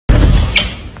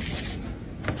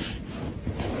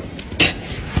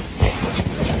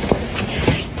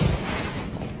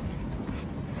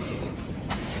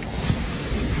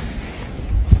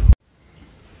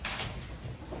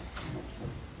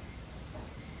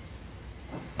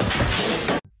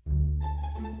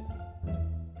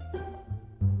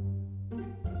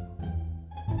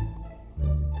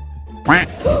はい。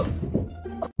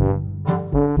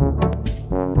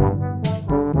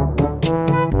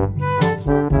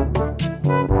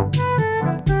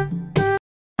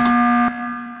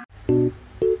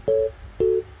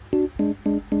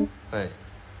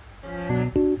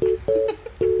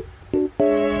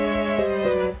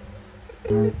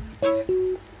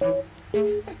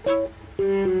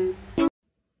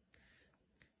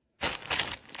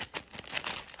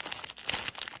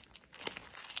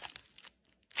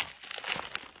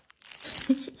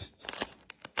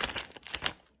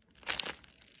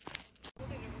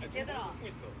얘들아,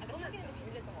 아까 사귀는 거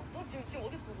비밀했던 거. 너 지금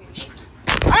어디서 보고 있니?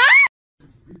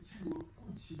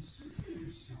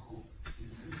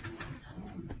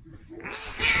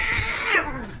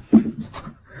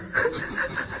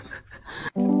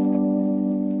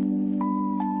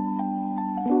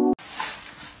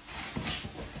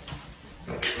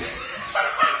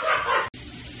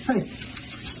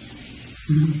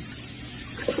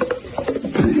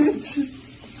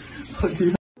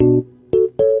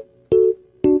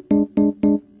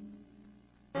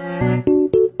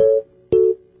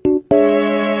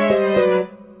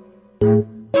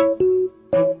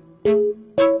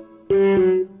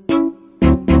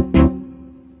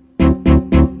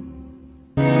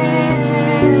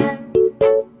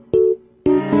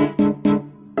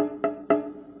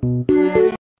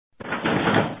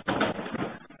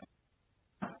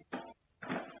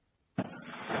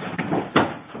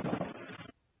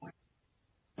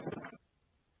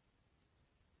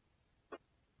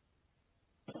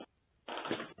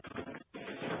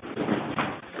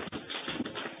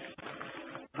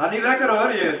 Gaat niet lekker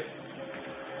hoor, hier.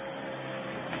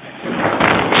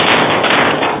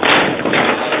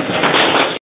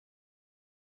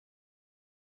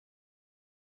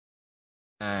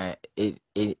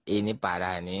 Ini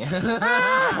parah nih.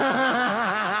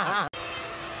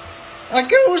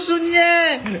 Ake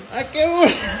usunie! Ake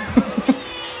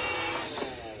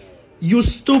You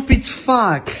stupid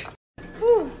fuck!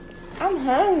 I'm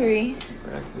hungry.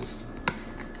 Breakfast.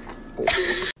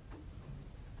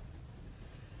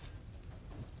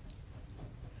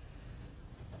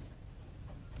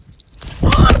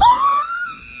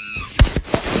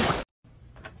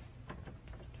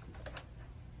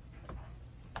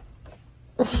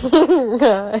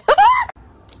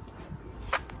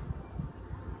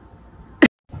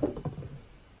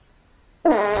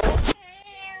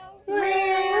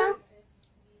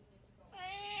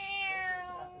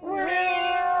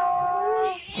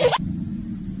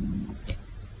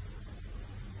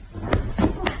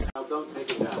 Don't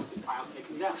take it down. I'll take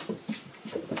him down.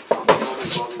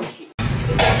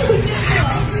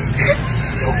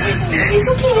 It's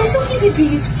okay, baby.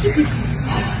 It's okay, baby.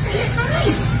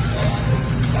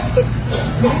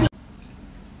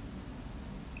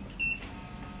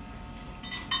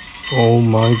 Oh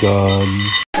my god.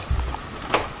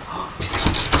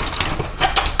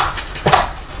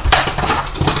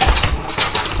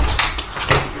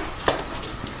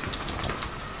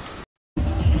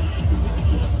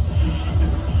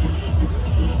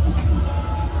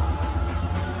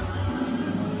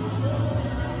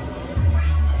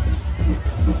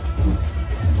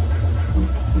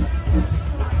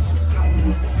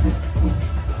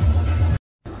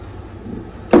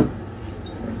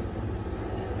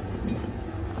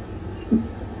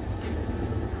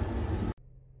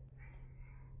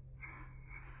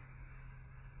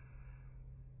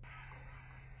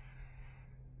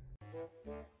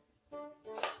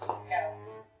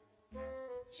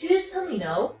 Did you just tell me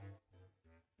no?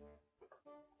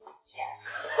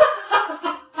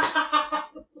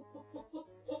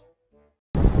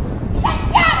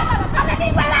 Parla di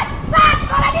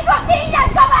quell'azzardola di tua figlia al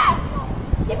governo!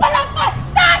 Di quella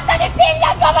bastarda di figlia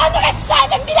al governo che c'è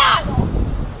per Milano!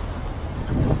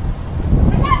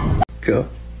 Go.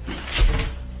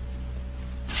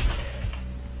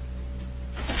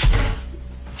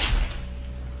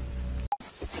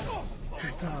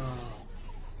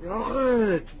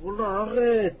 Arrête! Voilà,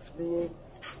 arrête!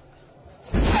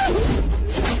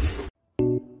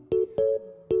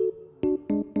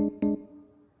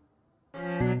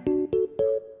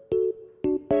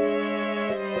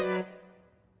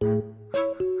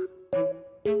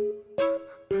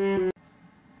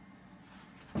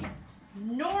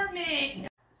 Norman!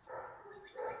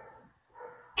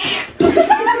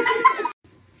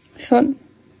 손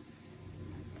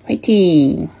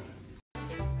화이팅!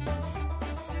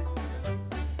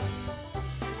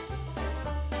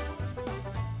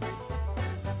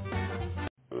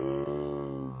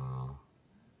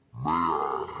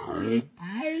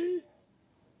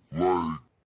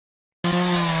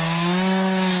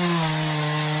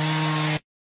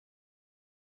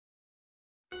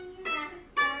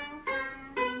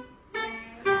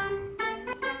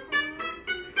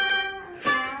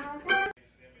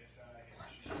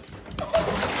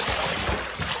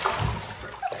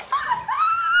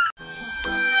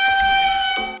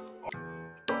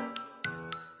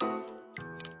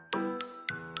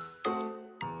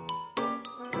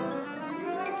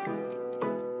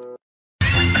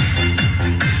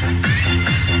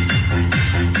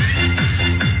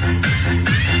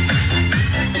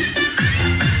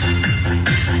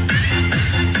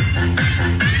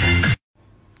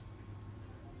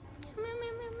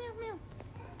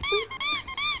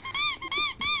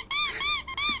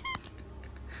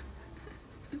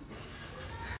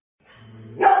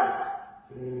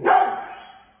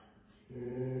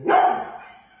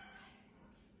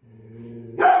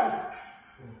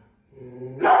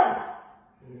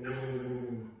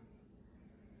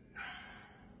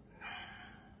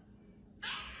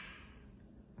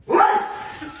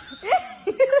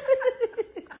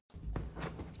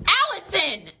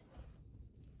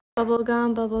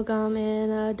 Bubblegum in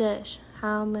a dish.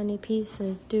 How many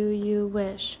pieces do you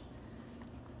wish?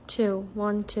 2.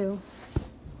 1, 2.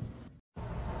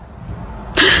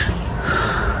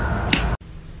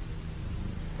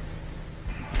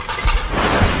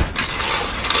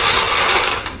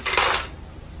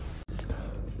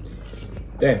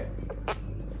 Damn.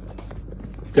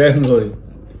 Definitely.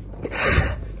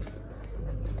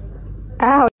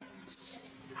 Ow.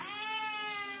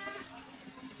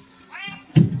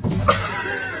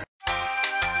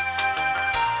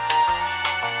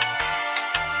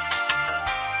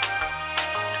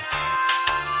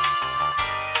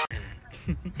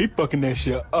 He fucking that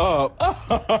shit up.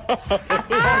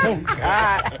 Oh,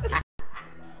 God.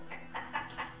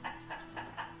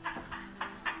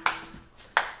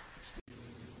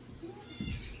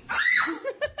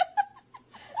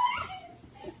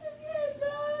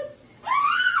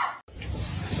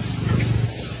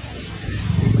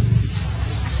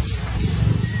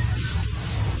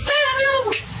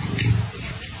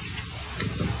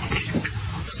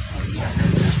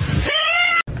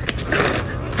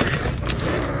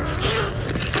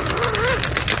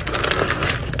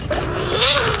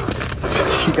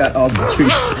 She got all the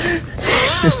treats.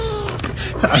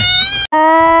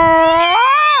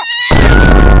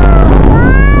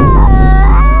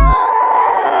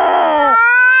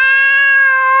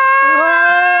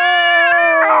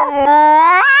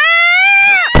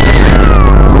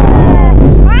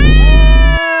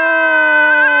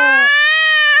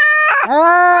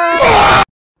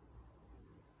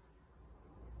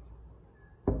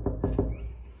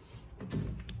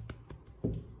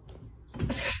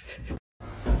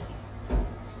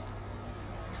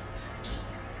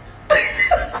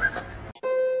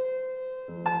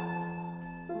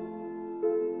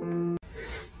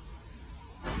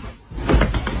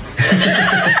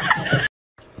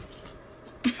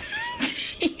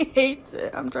 She hates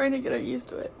it. I'm trying to get her used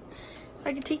to it.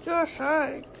 I can take you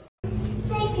outside.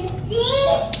 Take a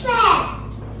deep breath.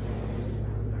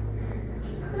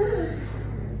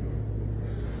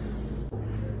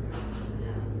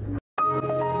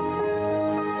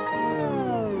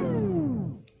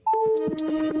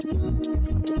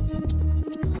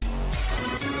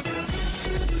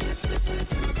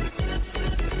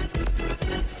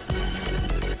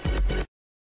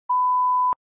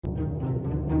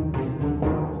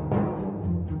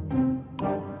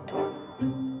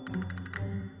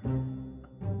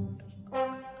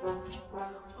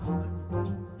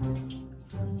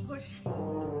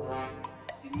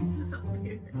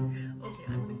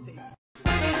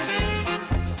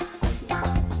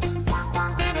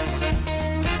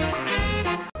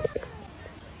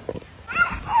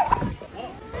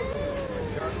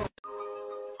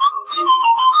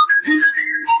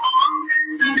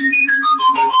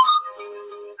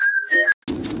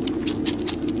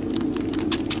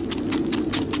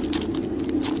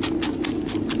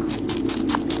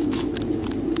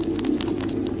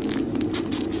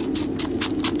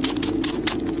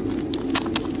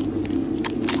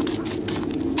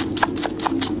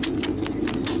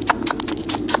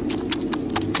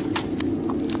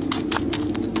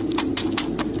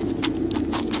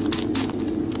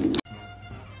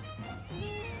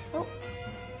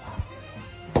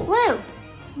 Blue!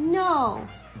 No!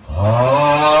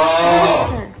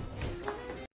 Monster!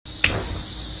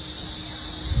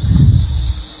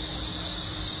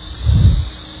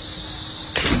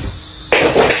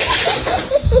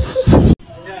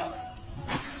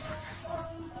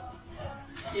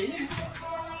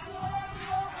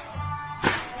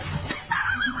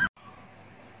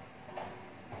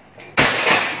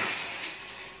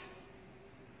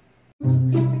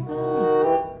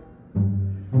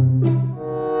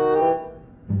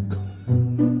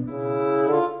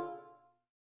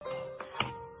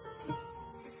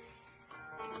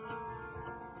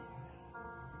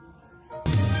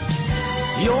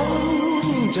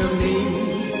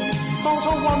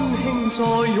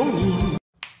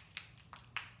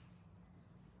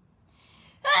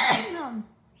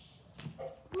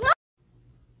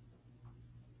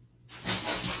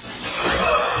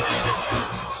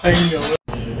 I know it.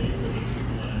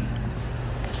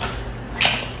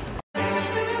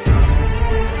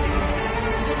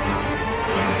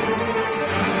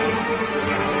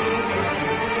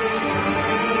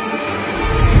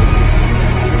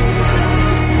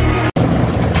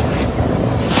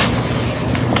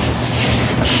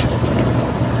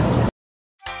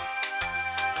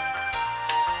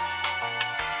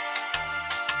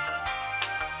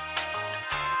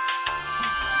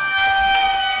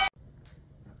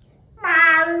 Bye.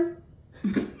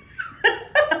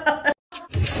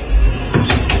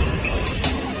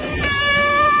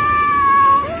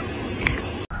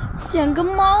 捡个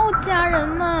猫，家人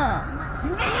们，这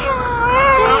也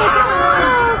太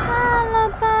好看了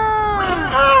吧！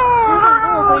他想跟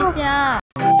我回家。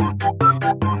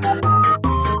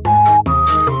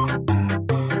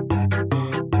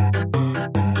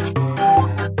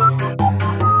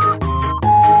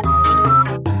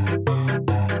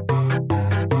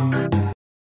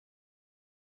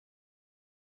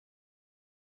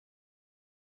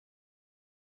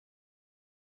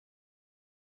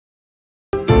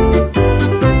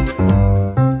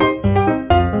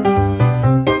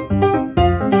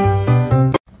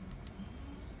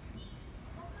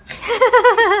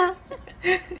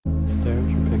Stare at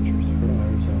your pictures for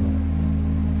hours on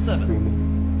end. 7. Dreaming,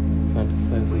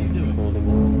 fantasizing, holding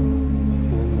on,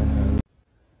 feeling my hand.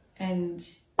 And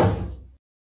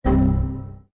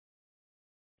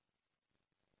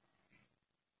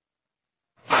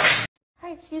Hi,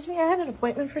 excuse me, I had an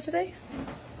appointment for today.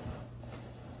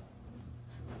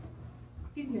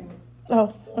 he's new.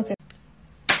 Oh, okay.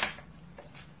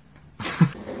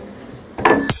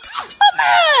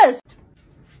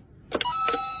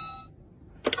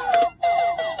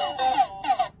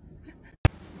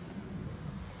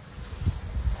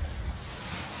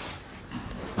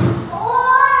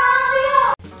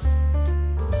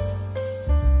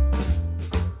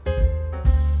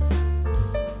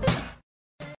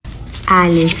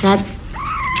 Alexat.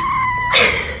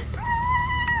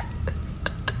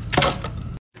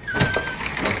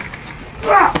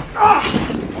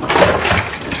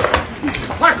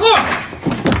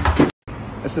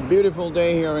 It's a beautiful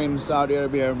day here in Saudi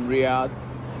Arabia, in Riyadh.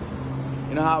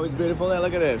 You know how it's beautiful there?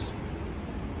 Look at this.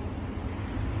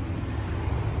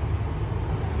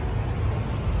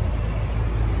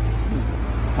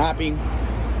 Happy,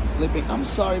 sleeping. I'm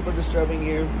sorry for disturbing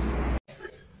you.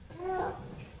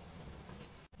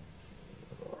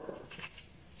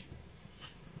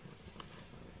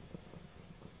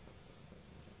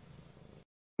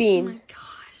 Bean. Oh my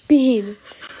gosh. Bean.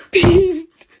 Bean.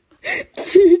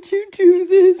 Did you do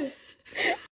this?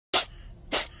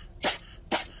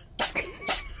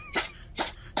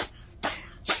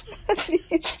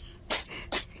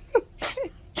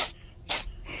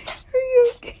 Are you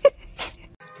okay?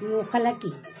 Búscala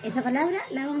aquí. Esa palabra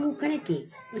la vamos a buscar aquí.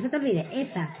 No se te olvide.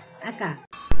 Esa. Acá.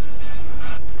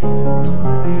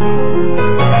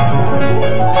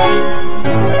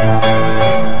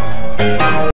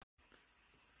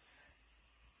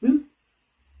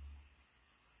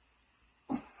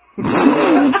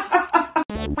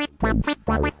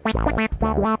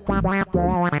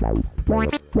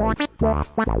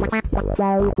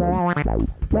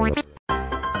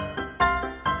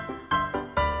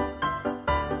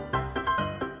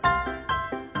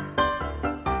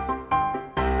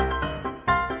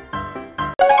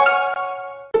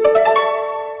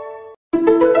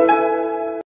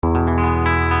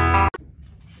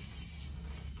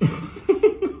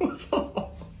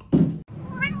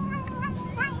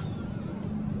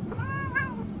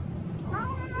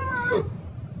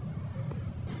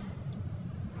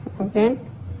 Okay.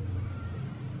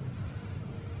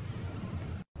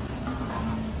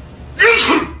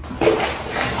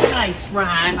 Nice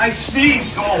rhyme. I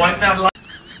sneezed. Oh, wipe that line.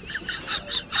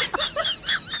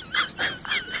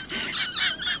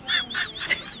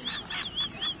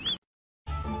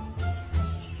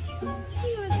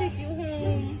 Take you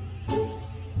home.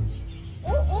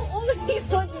 Oh,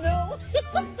 he's like, no.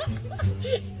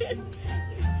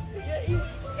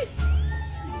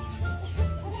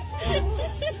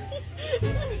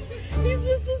 He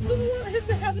just doesn't want him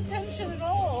to have attention at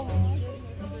all.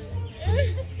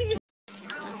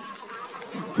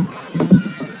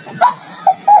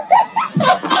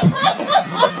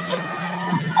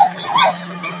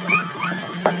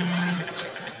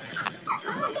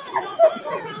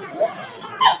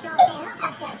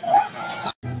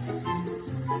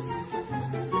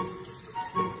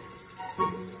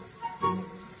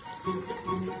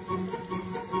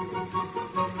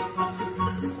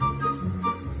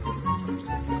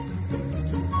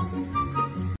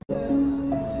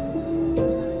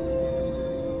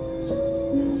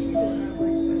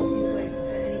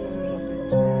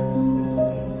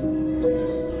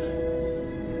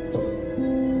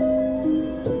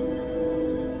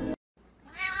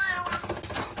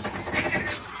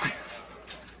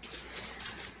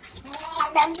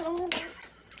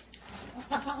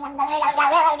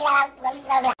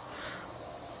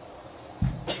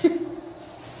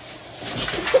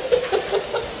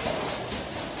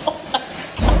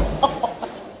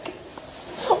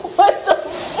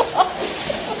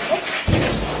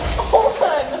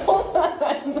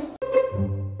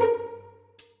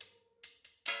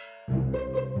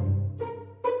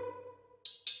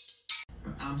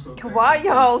 Why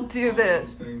y'all do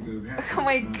this? Oh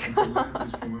my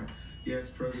god.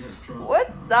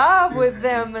 What's up with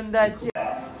them and that?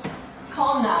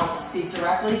 Call now to speak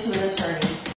directly to an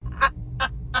attorney.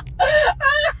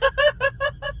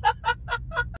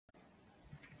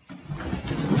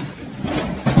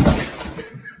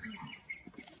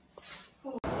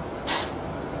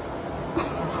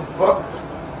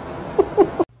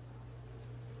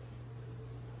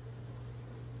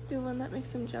 Do one that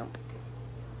makes him jump.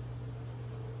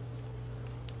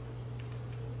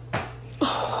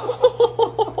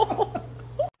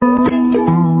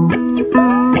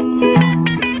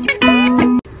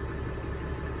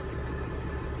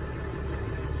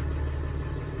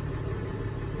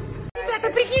 Ребята,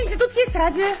 прикиньте, тут есть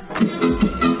радио.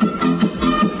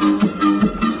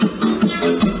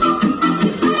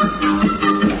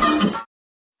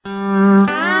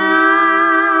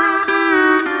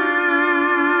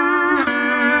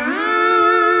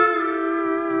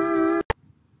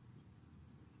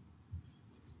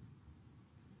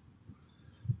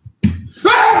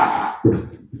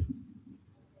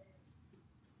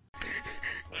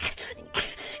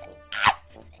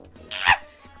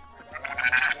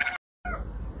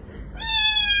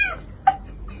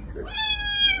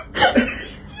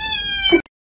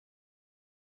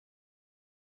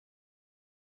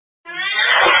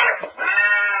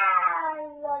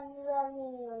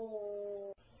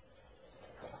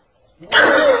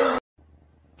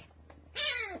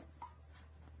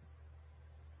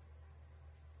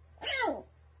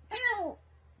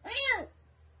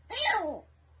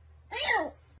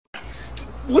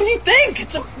 What do you think?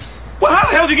 It's a... Well, how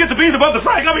the hell did you get the beans above the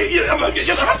fry? I mean,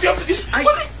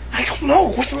 I don't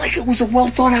know. It wasn't like it was a well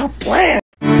thought out plan.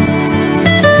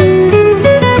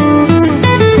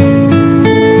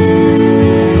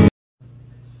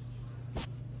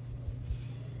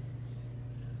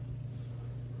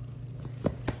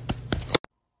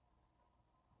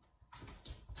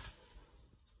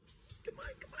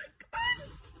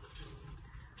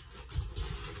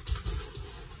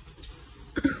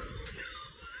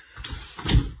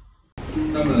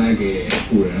 专门来给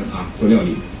主人啊做料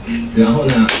理，然后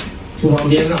呢，厨房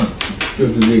边上就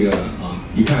是这个啊，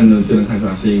一看呢就能看出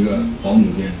来是一个保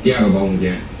姆间，第二个保姆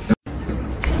间。